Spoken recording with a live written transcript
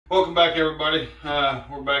Welcome back, everybody.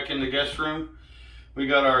 We're back in the guest room. We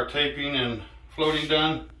got our taping and floating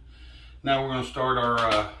done. Now we're going to start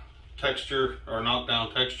our texture, our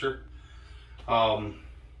knockdown texture.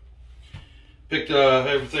 Picked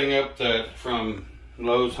everything up from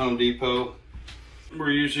Lowe's, Home Depot.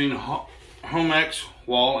 We're using Homex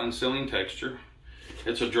wall and ceiling texture.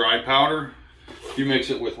 It's a dry powder. You mix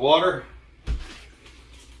it with water.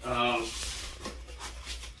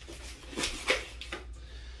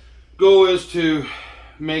 Goal is to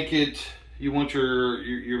make it, you want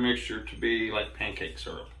your mixture to be like pancake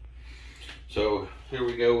syrup. So here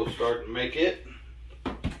we go, we'll start to make it.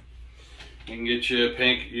 You can get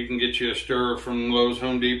you a stirrer from Lowe's,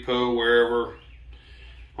 Home Depot, wherever,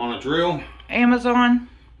 on a drill. Amazon.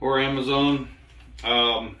 Or Amazon.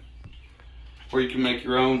 Or you can make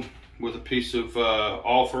your own with a piece of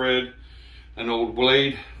all thread, an old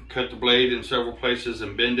blade, cut the blade in several places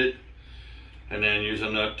and bend it. And then use a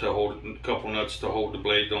nut to hold, a couple nuts to hold the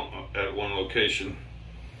blade at one location.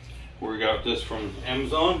 We got this from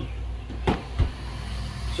Amazon.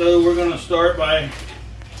 So we're gonna start by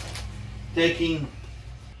taking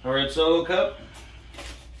a red Solo cup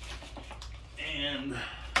and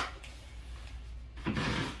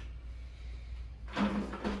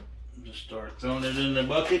just start throwing it in the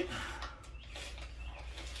bucket.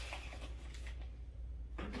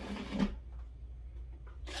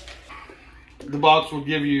 The box will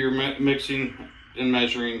give you your mixing and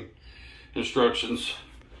measuring instructions.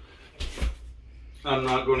 I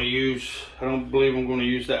don't believe I'm going to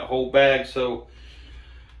use that whole bag, so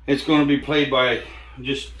it's going to be played by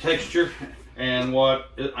just texture and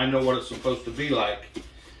what I know what it's supposed to be like,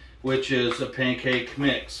 which is a pancake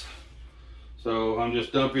mix. So I'm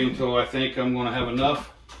just dumping until I think I'm going to have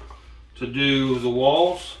enough to do the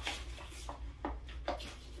walls.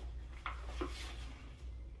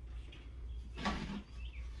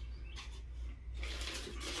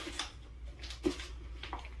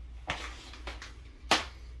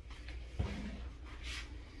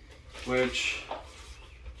 Which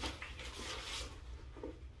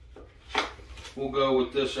we'll go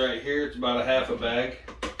with this right here. It's about a half a bag.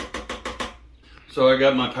 So I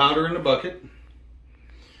got my powder in the bucket.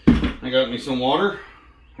 I got me some water.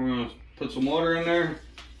 We're gonna put some water in there.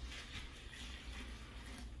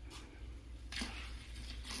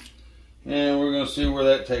 And we're gonna see where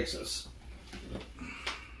that takes us.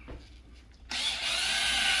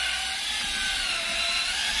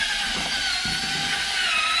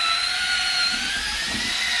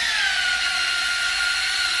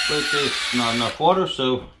 But there's not enough water,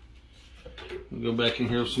 so we'll go back in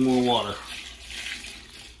here with some more water.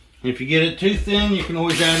 If you get it too thin, you can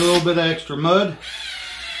always add a little bit of extra mud.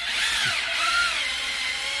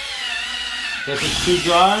 If it's too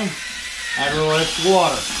dry, add a little extra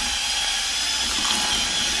water.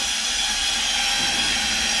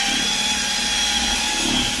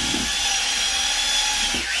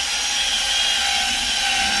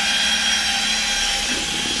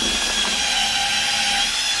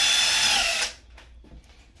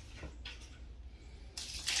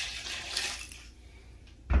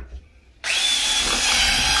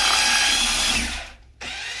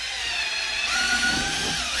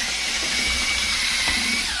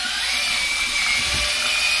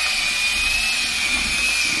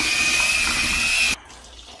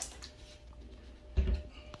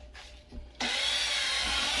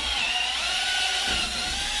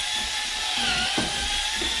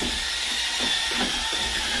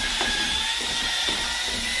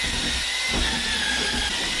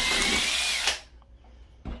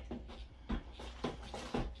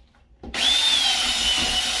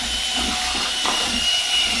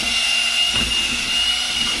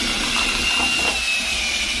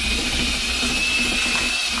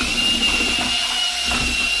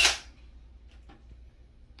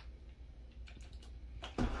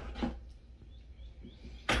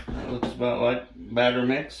 Looks about like batter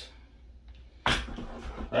mix,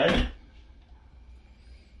 right?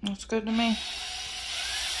 Looks good to me.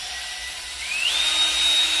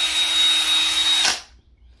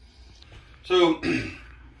 So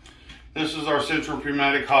this is our Central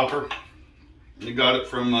Pneumatic hopper. We got it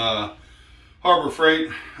from Harbor Freight.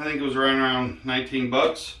 I think it was right around 19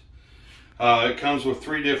 bucks. It comes with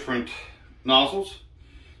 3 different nozzles: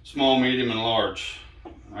 small, medium, and large.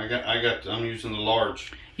 I'm using the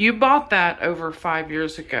large. You bought that over 5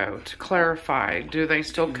 years ago. To clarify, do they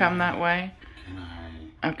still come that way?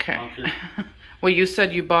 Okay. Well, you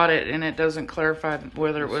said you bought it and it doesn't clarify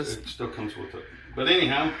whether it was... It still comes with it. But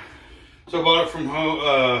anyhow, so I bought it from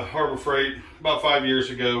Harbor Freight about 5 years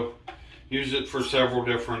ago. Used it for several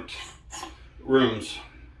different rooms.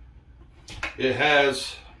 It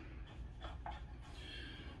has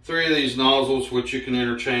 3 of these nozzles, which you can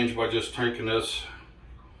interchange by just taking this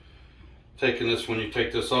when you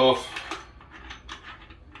take this off.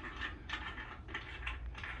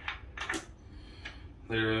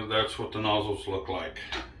 There, that's what the nozzles look like.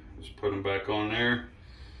 Just put them back on there.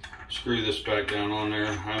 Screw this back down on there.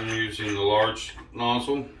 I'm using the large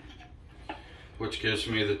nozzle, which gives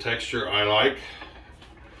me the texture I like.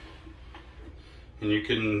 And you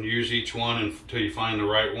can use each one until you find the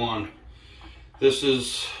right one. This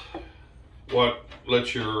is what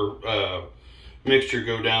lets your mixture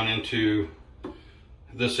go down into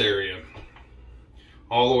this area.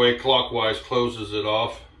 All the way clockwise closes it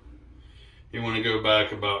off. You want to go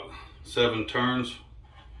back about 7 turns.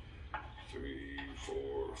 3, 4,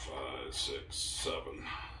 5, 6, 7.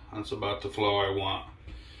 That's about the flow I want.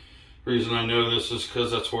 The reason I know this is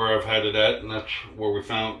because that's where I've had it at, and that's where we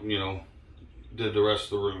found, you know, did the rest of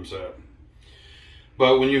the rooms at.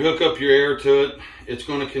 But when you hook up your air to it, it's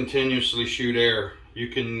going to continuously shoot air. You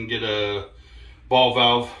can get a ball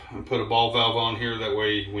valve and put a ball valve on here. That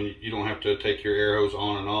way when you don't have to take your air hose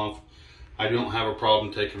on and off. I don't have a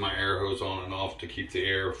problem taking my air hose on and off to keep the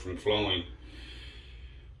air from flowing.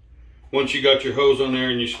 Once you got your hose on there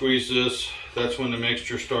and you squeeze this, that's when the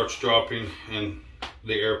mixture starts dropping and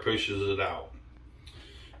the air pushes it out.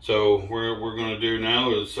 So what we're going to do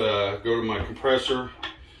now is go to my compressor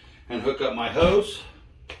and hook up my hose.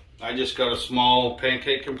 I just got a small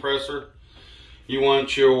pancake compressor. You want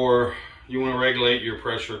to regulate your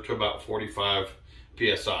pressure to about 45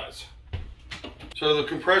 psi's. So the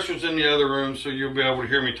compressor's in the other room, so you'll be able to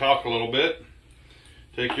hear me talk a little bit.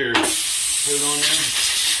 Take your hood on there.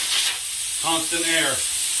 Constant air.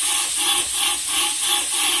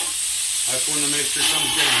 That's when the mixture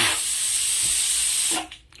comes down.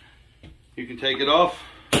 You can take it off.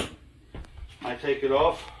 I take it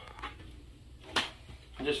off.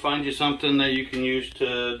 Just find you something that you can use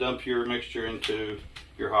to dump your mixture into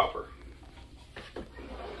your hopper.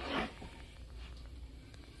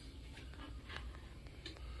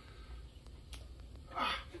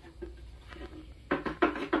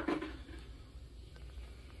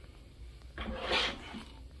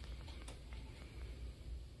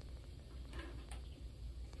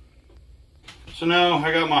 So now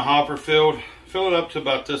I got my hopper filled. Fill it up to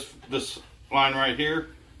about this line right here.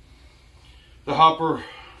 The hopper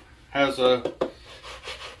has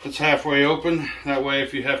it's halfway open. That way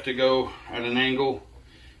if you have to go at an angle,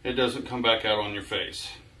 it doesn't come back out on your face.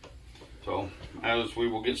 So as we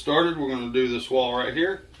will get started, we're going to do this wall right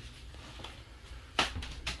here.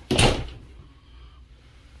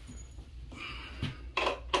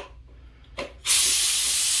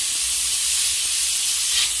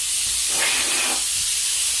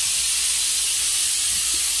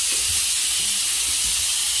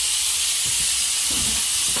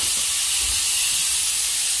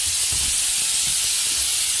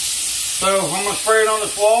 So I'm going to spray it on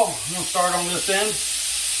this wall. I'm going to start on this end.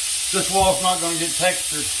 This wall is not going to get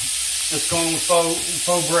textured. It's going with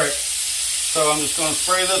faux brick. So I'm just going to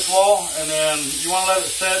spray this wall, and then you want to let it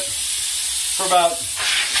set for about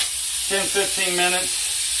 10-15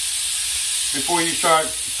 minutes before you start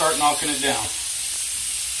knocking it down.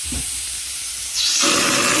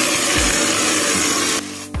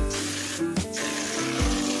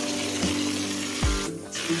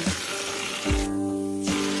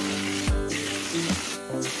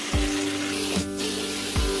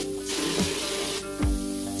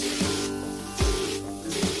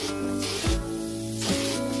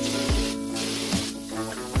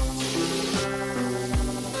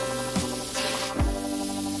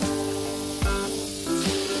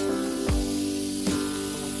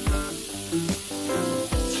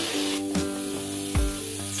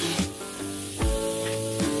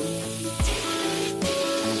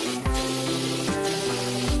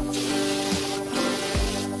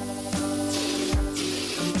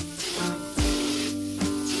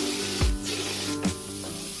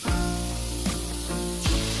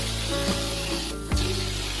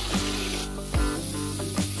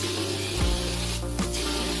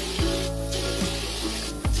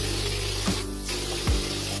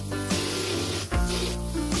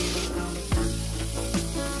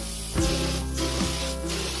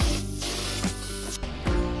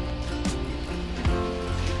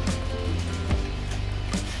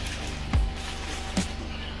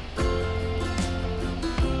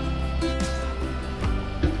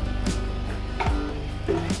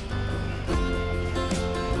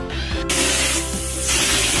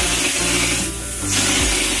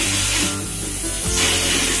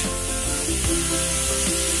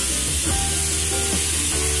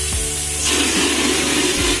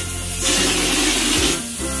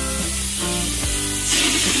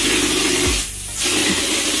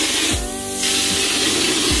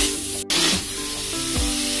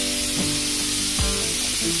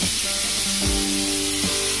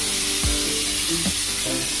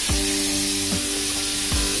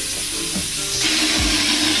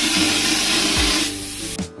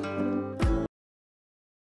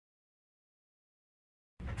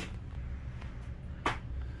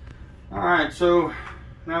 Alright, so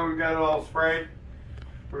now we've got it all sprayed.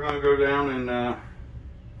 We're going to go down and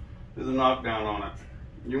do the knockdown on it.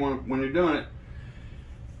 You want, when you're doing it,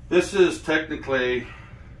 this is technically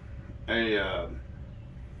a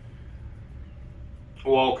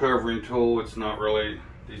wall covering tool. It's not really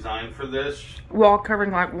designed for this. Wall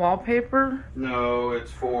covering like wallpaper? No,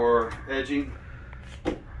 it's for edging.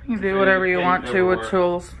 You can do whatever you want to with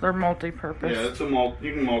tools. They're multi-purpose. Yeah, it's a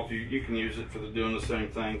you can use it for doing the same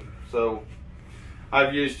thing. So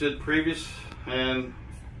I've used it previous and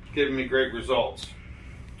given me great results.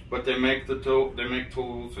 But they make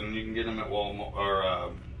tools, and you can get them at Walmart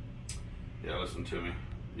or yeah, listen to me.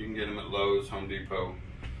 You can get them at Lowe's, Home Depot.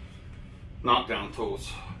 Knockdown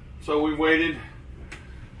tools. So we waited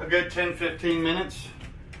a good 10-15 minutes,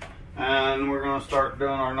 and we're going to start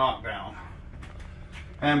doing our knockdown.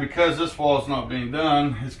 And because this wall is not being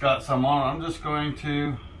done, it's got some on it, I'm just going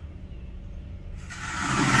to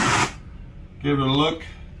give it a look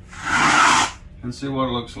and see what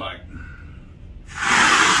it looks like.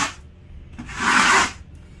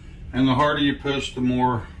 And the harder you push, the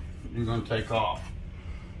more you're going to take off.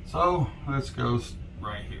 So let's go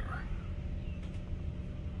right here.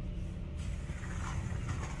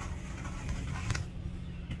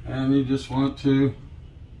 And you just want to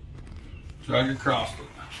drag across it.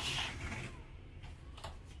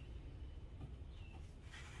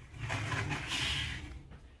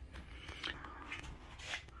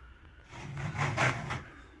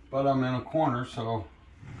 But I'm in a corner, so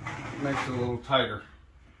it makes it a little tighter.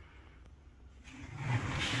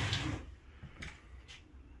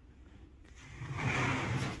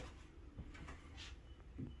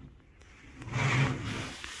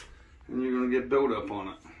 And you're going to get buildup on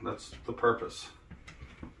it. That's the purpose.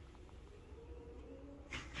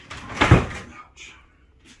 Ouch.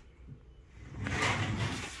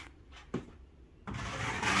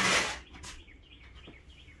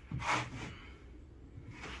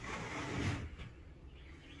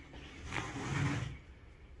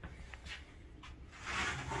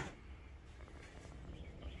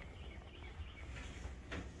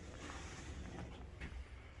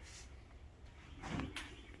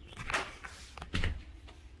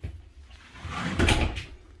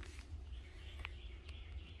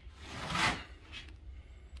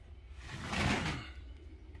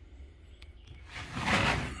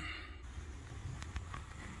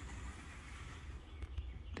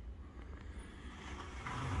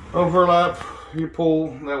 Overlap, you pull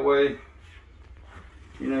that way,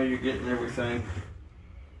 you know you're getting everything.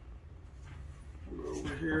 Go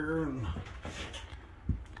over here and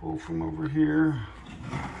pull from over here.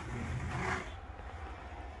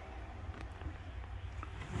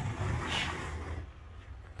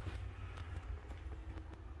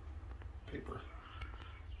 Paper.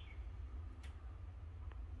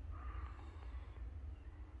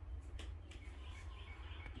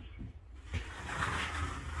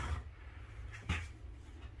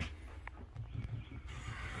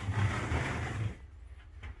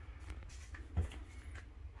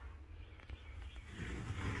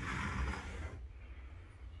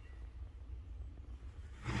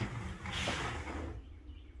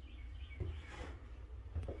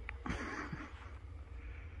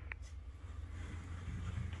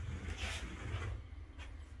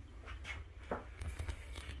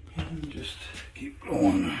 And just keep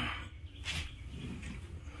going.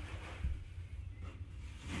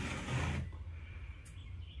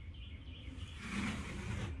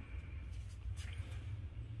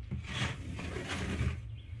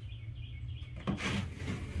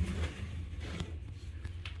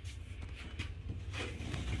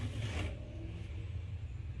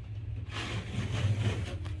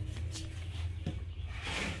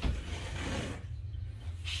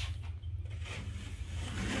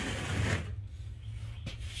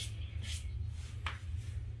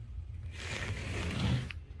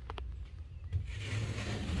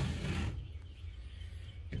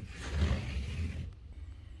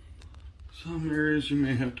 Some areas you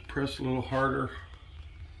may have to press a little harder.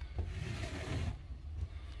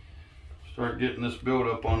 Start getting this build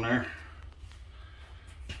up on there.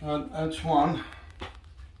 That's one.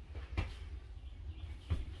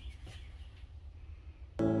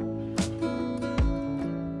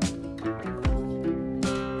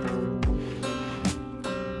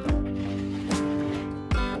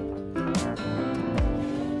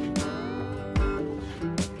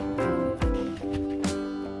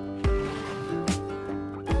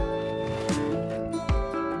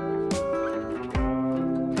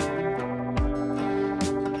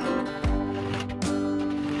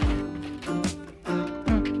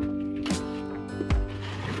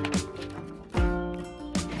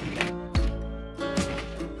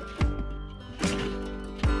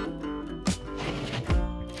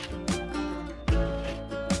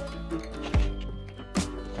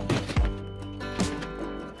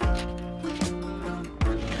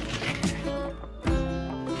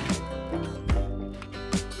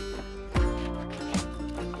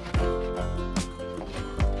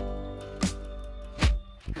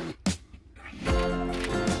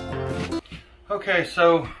 Okay,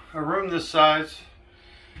 so a room this size,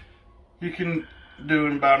 you can do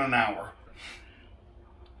in about an hour.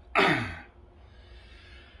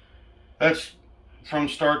 That's from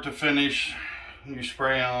start to finish. You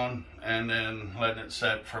spray on and then letting it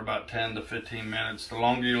set for about 10 to 15 minutes. The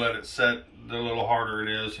longer you let it set, the little harder it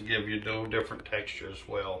is to give you a different texture as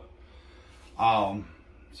well.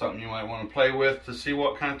 Something you might want to play with to see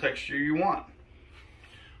what kind of texture you want.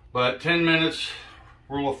 But 10 minutes,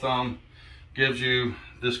 rule of thumb, gives you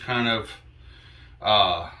this kind of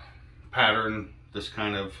pattern, this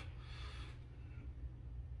kind of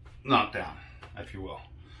knockdown, if you will.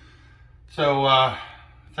 So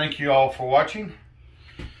thank you all for watching.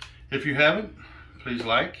 If you haven't, please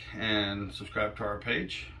like and subscribe to our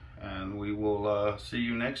page, and we will see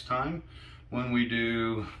you next time when we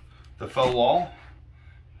do the faux wall,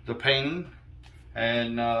 the painting,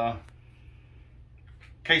 and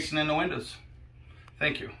casing in the windows.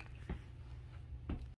 Thank you.